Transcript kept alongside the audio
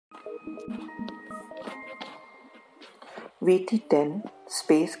VT10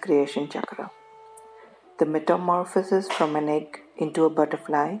 Space Creation Chakra. The metamorphosis from an egg into a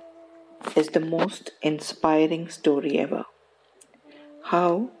butterfly is the most inspiring story ever.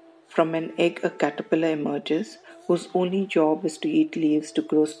 How, from an egg, a caterpillar emerges whose only job is to eat leaves to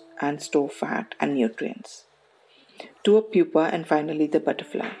grow and store fat and nutrients, to a pupa and finally the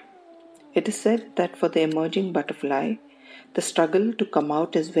butterfly. It is said that for the emerging butterfly, the struggle to come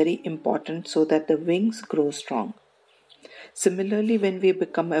out is very important so that the wings grow strong. Similarly, when we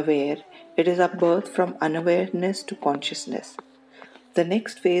become aware, it is our birth from unawareness to consciousness. The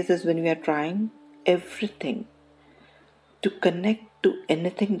next phase is when we are trying everything to connect to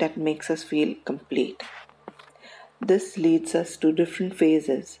anything that makes us feel complete. This leads us to different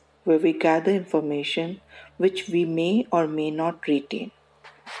phases where we gather information which we may or may not retain.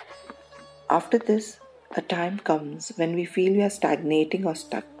 After this, a time comes when we feel we are stagnating or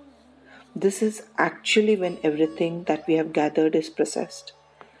stuck. This is actually when everything that we have gathered is processed.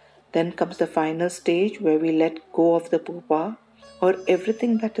 Then comes the final stage where we let go of the pupa or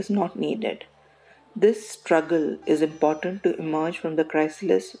everything that is not needed. This struggle is important to emerge from the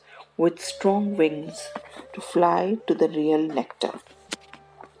chrysalis with strong wings to fly to the real nectar.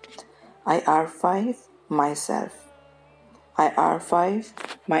 IR5 Myself. IR5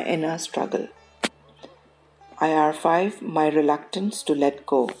 My inner struggle. IR5 My reluctance to let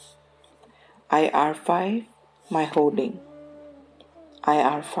go. IR5 My holding.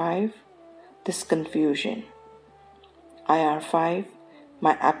 IR5 This confusion. IR5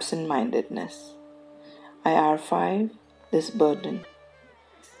 My absent-mindedness. IR5 This burden.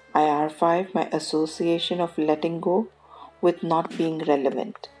 IR5 My association of letting go with not being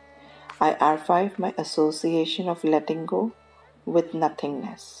relevant. IR5 My association of letting go with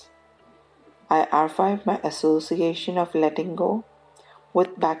nothingness. IR5 My association of letting go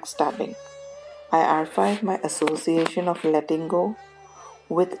with backstabbing. IR5 My association of letting go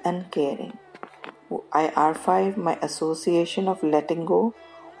with uncaring. IR5 My association of letting go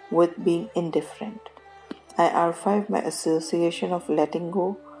with being indifferent. IR5 My association of letting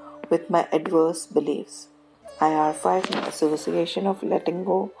go with my adverse beliefs. IR5 My association of letting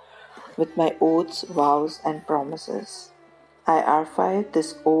go with my oaths, vows, and promises. IR5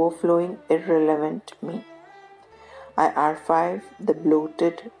 This overflowing, irrelevant me. IR5 The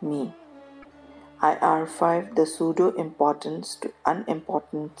bloated me. IR5 The pseudo-importance to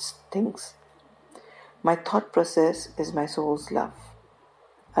unimportant things. My thought process is my soul's love.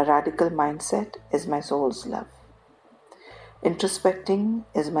 A radical mindset is my soul's love. Introspecting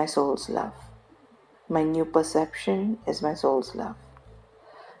is my soul's love. My new perception is my soul's love.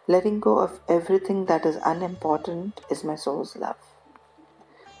 Letting go of everything that is unimportant is my soul's love.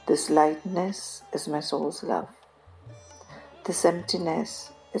 This lightness is my soul's love. This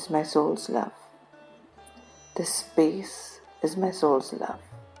emptiness is my soul's love. This space is my soul's love.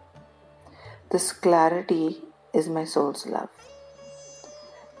 This clarity is my soul's love.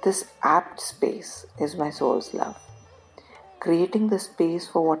 This apt space is my soul's love. Creating the space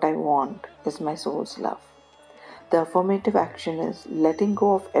for what I want is my soul's love. The affirmative action is letting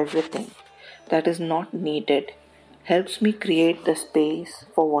go of everything that is not needed helps me create the space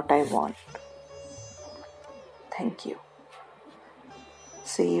for what I want. Thank you.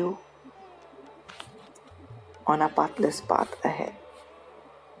 See you on a pathless path ahead.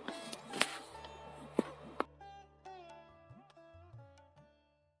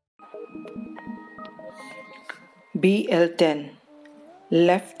 BL10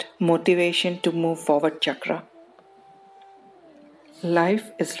 Left Motivation to Move Forward Chakra. Life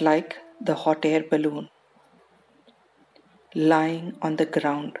is like the hot air balloon, lying on the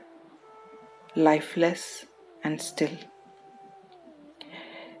ground, lifeless and still,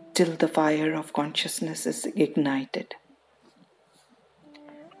 till the fire of consciousness is ignited.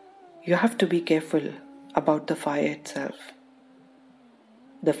 You have to be careful about the fire itself.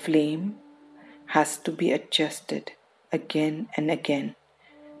 The flame has to be adjusted again and again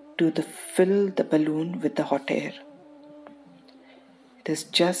to fill the balloon with the hot air. It is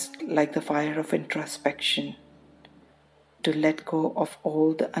just like the fire of introspection, to let go of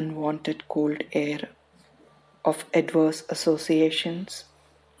all the unwanted cold air, of adverse associations,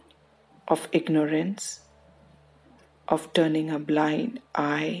 of ignorance, of turning a blind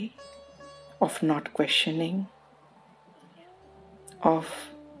eye, of not questioning, of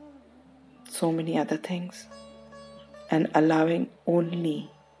so many other things, and allowing only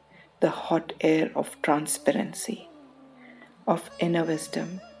the hot air of transparency, of inner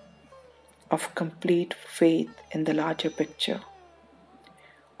wisdom, of complete faith in the larger picture,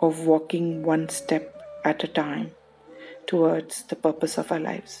 of walking one step at a time towards the purpose of our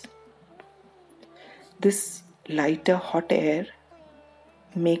lives. This lighter hot air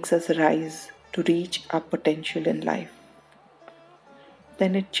makes us rise to reach our potential in life.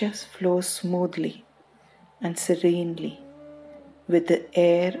 Then it just flows smoothly and serenely with the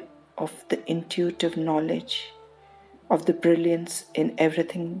air of the intuitive knowledge of the brilliance in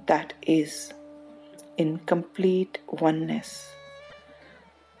everything that is, in complete oneness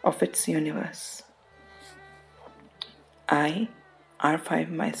of its universe. I,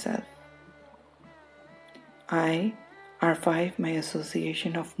 R5 myself. I, R5 my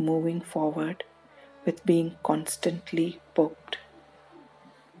association of moving forward with being constantly poked.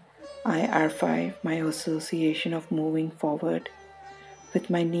 I, R5 my association of moving forward with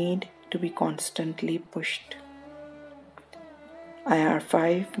my need to be constantly pushed. I,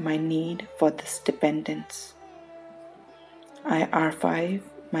 R5 my need for this dependence. I, R5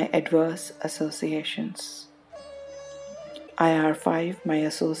 my adverse associations. I, R5 my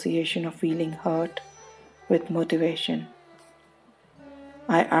association of feeling hurt with motivation.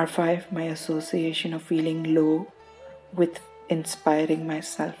 I, R5 my association of feeling low with inspiring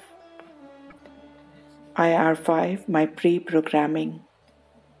myself. I, R5 my pre-programming.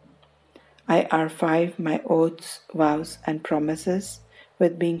 I, R5 my oaths, vows and promises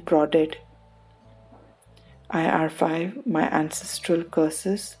with being prodded. I, R5 my ancestral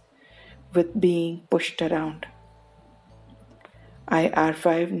curses with being pushed around. I,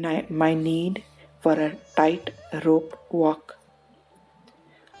 R5 my need for a tight rope walk.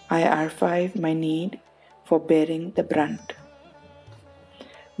 I, R5 my need for bearing the brunt.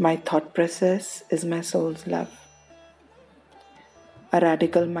 My thought process is my soul's love. A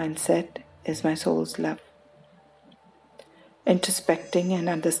radical mindset is my soul's love. Introspecting and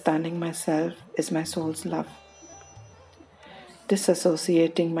understanding myself is my soul's love.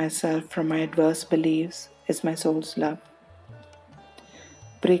 Disassociating myself from my adverse beliefs is my soul's love.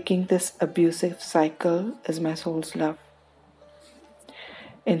 Breaking this abusive cycle is my soul's love.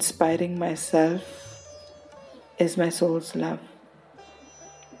 Inspiring myself is my soul's love.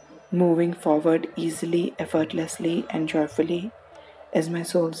 Moving forward easily, effortlessly, and joyfully is my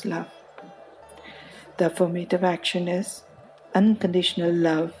soul's love. The affirmative action is unconditional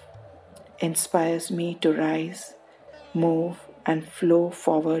love inspires me to rise, move, and flow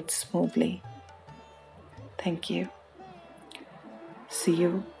forward smoothly. Thank you. See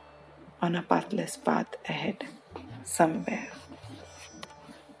you on a pathless path ahead, somewhere.